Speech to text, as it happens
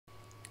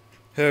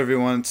Hey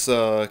everyone, it's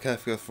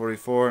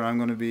Kafka44, and I'm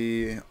going to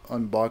be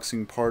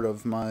unboxing part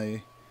of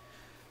my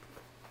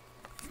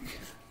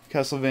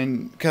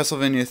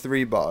CastleVania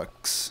 3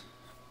 box,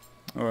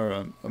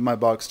 or my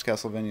boxed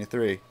CastleVania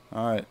 3.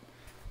 Alright,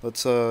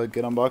 let's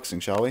get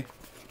unboxing, shall we?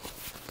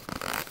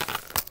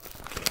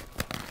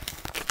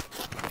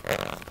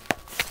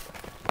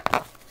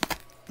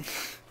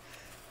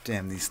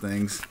 Damn these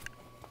things.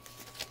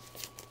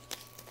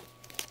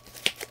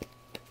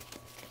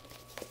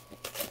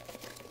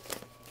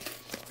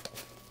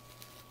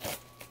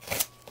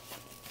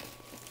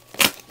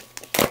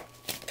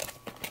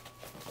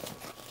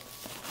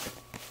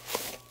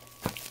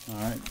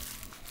 Alright,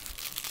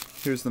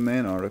 here's the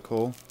main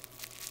article.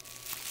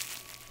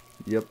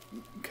 Yep,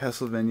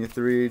 CastleVania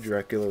 3,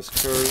 Dracula's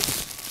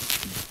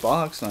Curse.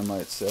 Box, I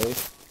might say.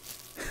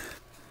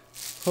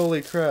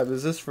 Holy crap,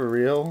 is this for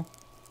real?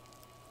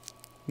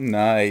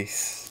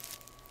 Nice.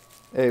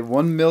 Hey,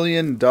 $1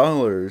 million.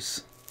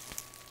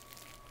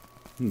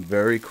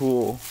 Very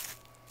cool.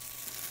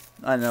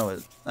 I know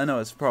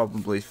it's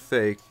probably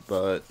fake,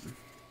 but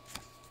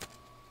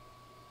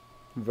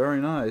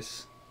very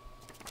nice.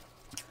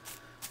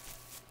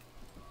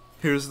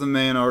 Here's the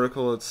main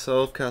article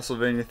itself,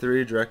 CastleVania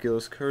 3,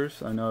 Dracula's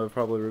Curse. I know I've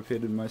probably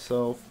repeated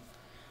myself.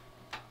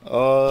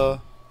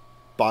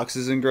 Box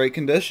is in great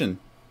condition.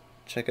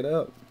 Check it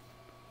out.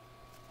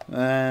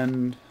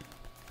 And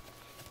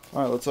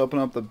alright, let's open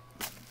up the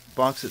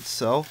box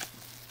itself.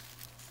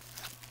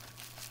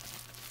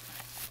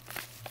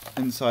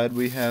 Inside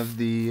we have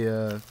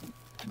the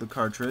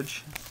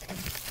cartridge,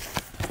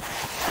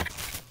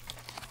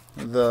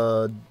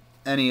 the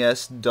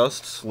NES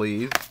dust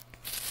sleeve.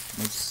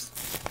 Let's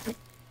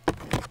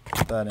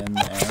put that in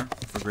there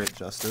for great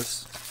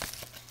justice.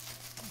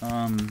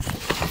 The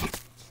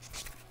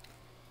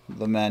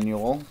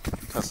manual,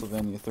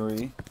 CastleVania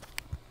 3.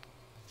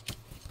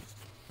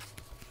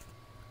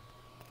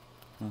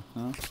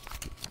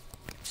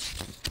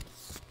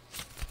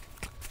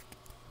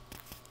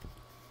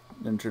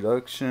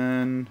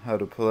 Introduction, how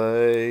to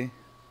play,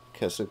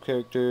 cast of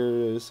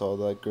characters, all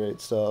that great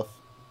stuff.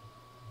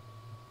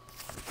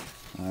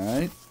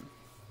 Alright.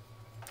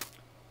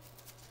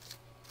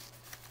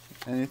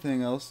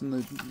 Anything else in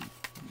the...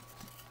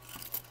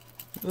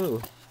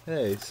 Ooh,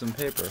 hey, some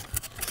paper.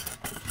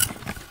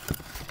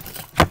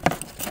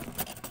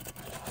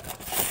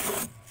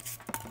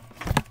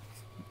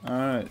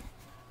 Alright.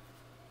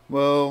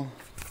 Well,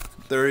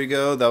 there you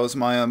go. That was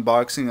my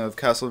unboxing of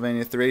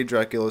CastleVania 3,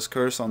 Dracula's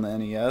Curse on the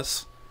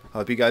NES. I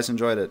hope you guys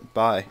enjoyed it.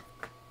 Bye.